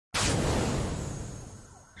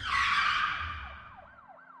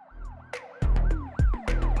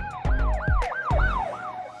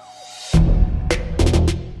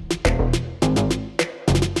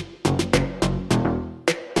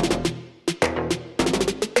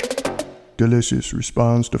Deelishis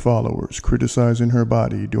responds to followers criticizing her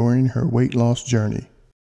body during her weight loss journey.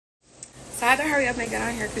 So I had to hurry up and get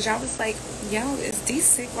on here because y'all was like, yo, is Dee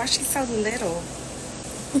sick? Why she so little?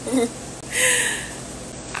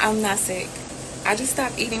 I'm not sick. I just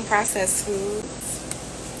stopped eating processed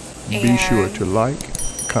foods. Be sure to like,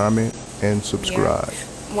 comment, and subscribe.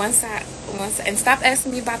 Yeah. And stop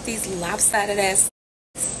asking me about these lopsided ass.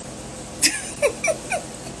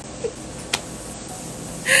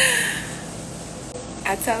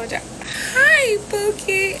 I told y'all, hi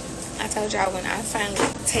Bookie. I told y'all when I finally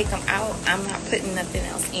take them out, I'm not putting nothing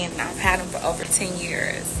else in. I've had them for over 10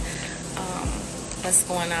 years. What's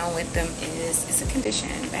going on with them is it's a condition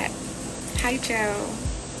that, hi Joe.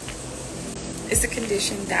 It's a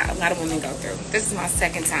condition that a lot of women go through. This is my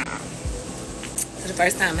second time. So the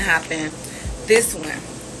first time it happened, this one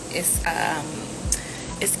is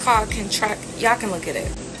it's called contract. Y'all can look at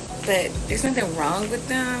it. But there's nothing wrong with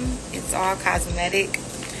them. It's all cosmetic.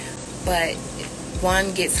 But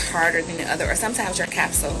one gets harder than the other. Or sometimes your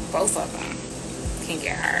capsule, both of them, can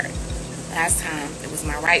get hard. Last time, it was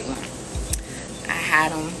my right one. I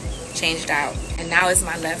had them changed out. And now it's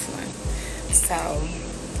my left one. So,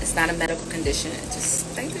 it's not a medical condition.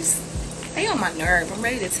 They on my nerve. I'm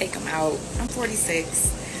ready to take them out. I'm 46.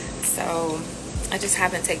 So, I just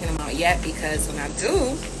haven't taken them out yet because when I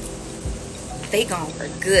do, they gone for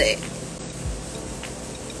good.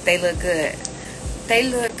 They look good. They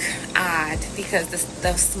look odd because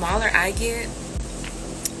the smaller I get,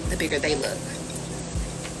 the bigger they look.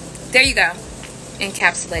 There you go.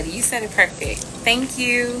 Encapsulated. You said it perfect. Thank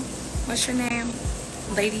you. What's your name?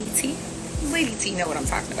 Lady T? Lady T know what I'm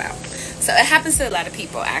talking about. So it happens to a lot of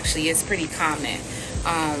people actually. It's pretty common.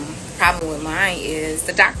 Problem with mine is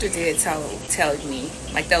the doctor did tell me,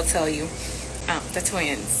 like they'll tell you, the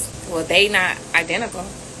twins. Well, they not identical.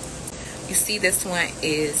 You see, this one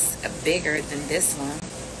is bigger than this one,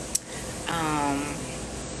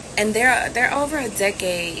 and they're over a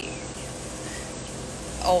decade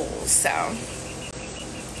old. So,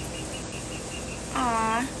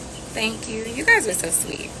 aw, thank you. You guys are so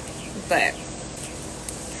sweet. But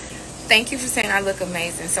thank you for saying I look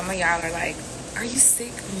amazing. Some of y'all are like, "Are you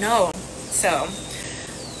sick?" No. So,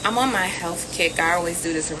 I'm on my health kick. I always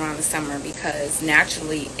do this around the summer because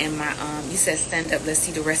naturally in my, you said stand up, let's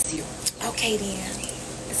see the rest of you. Okay then.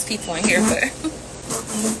 There's people in here, but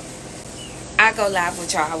I go live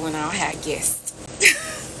with y'all when I don't have guests.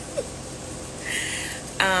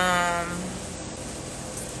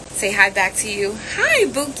 Say hi back to you. Hi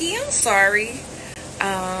Bookie, I'm sorry.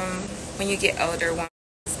 When you get older, one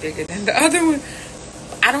is bigger than the other one.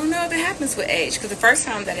 I don't know if it happens with age because the first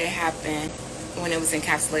time that it happened, when it was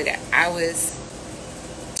encapsulated,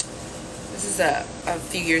 this is a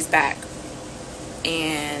few years back,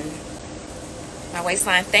 and my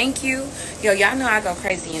waistline, thank you. Yo, y'all know I go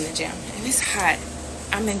crazy in the gym, and it's hot.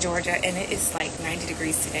 I'm in Georgia, and it is like 90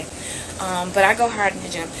 degrees today, but I go hard in the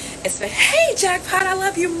gym. It's been, hey Jackpot, I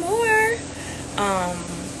love you more.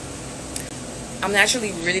 I'm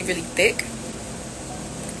naturally really, really thick,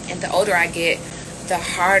 and the older I get, the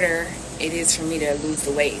harder it is for me to lose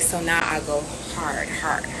the weight. So now I go hard.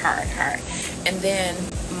 And then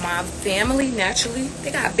my family, naturally,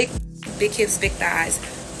 they got big hips, big thighs,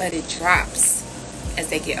 but it drops as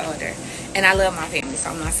they get older. And I love my family, so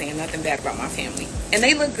I'm not saying nothing bad about my family. And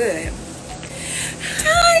they look good.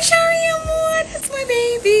 Hi, Shari Amore, that's my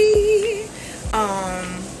baby.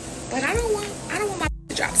 But I don't want my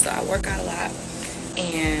to drop, so I work out a lot.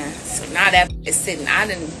 And so now that it's sitting, I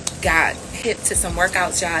done got hip to some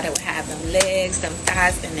workouts, y'all, that would have them legs, them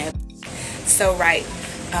thighs, and that so right,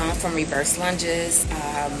 from reverse lunges,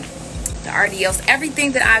 the RDLs,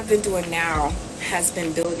 everything that I've been doing now has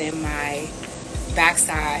been building my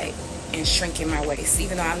backside and shrinking my waist,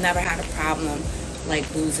 even though I've never had a problem like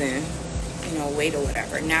losing, weight or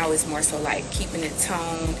whatever. Now it's more so like keeping it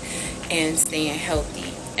toned and staying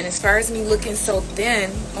healthy. And as far as me looking so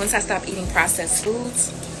thin, once I stopped eating processed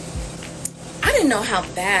foods, I didn't know how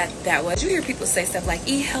bad that was. You hear people say stuff like,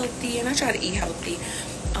 eat healthy, and I try to eat healthy.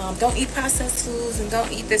 Don't eat processed foods, and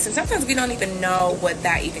don't eat this. And sometimes we don't even know what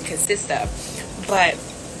that even consists of. But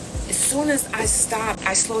as soon as I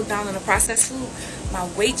slowed down on the processed food, my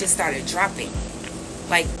weight just started dropping.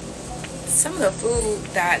 Like, some of the food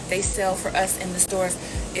that they sell for us in the stores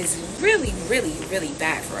is really, really, really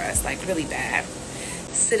bad for us. Like, really bad.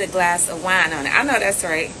 Sit a glass of wine on it. I know that's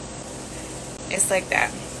right. It's like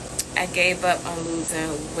that. I gave up on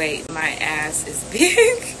losing weight. My ass is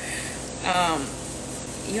big.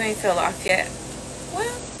 You ain't fell off yet.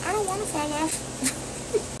 Well, I don't want to fall off.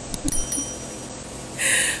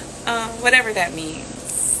 Whatever that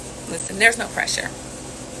means. Listen, there's no pressure.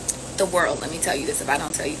 the world, let me tell you this, if I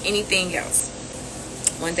don't tell you anything else,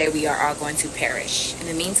 one day we are all going to perish. In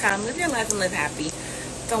the meantime, live your life and live happy.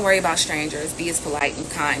 Don't worry about strangers. Be as polite and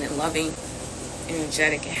kind and loving,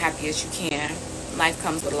 energetic and happy as you can. Life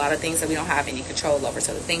comes with a lot of things that we don't have any control over.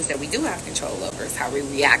 So the things that we do have control over is how we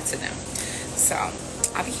react to them. So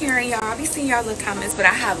I'll be hearing y'all. I'll be seeing y'all in the comments. But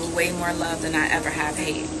I have way more love than I ever have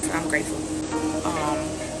hate. So I'm grateful.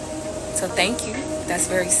 So thank you. That's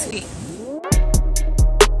very sweet.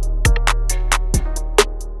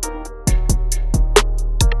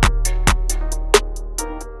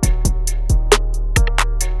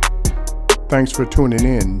 Thanks for tuning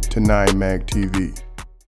in to 9 Mag TV.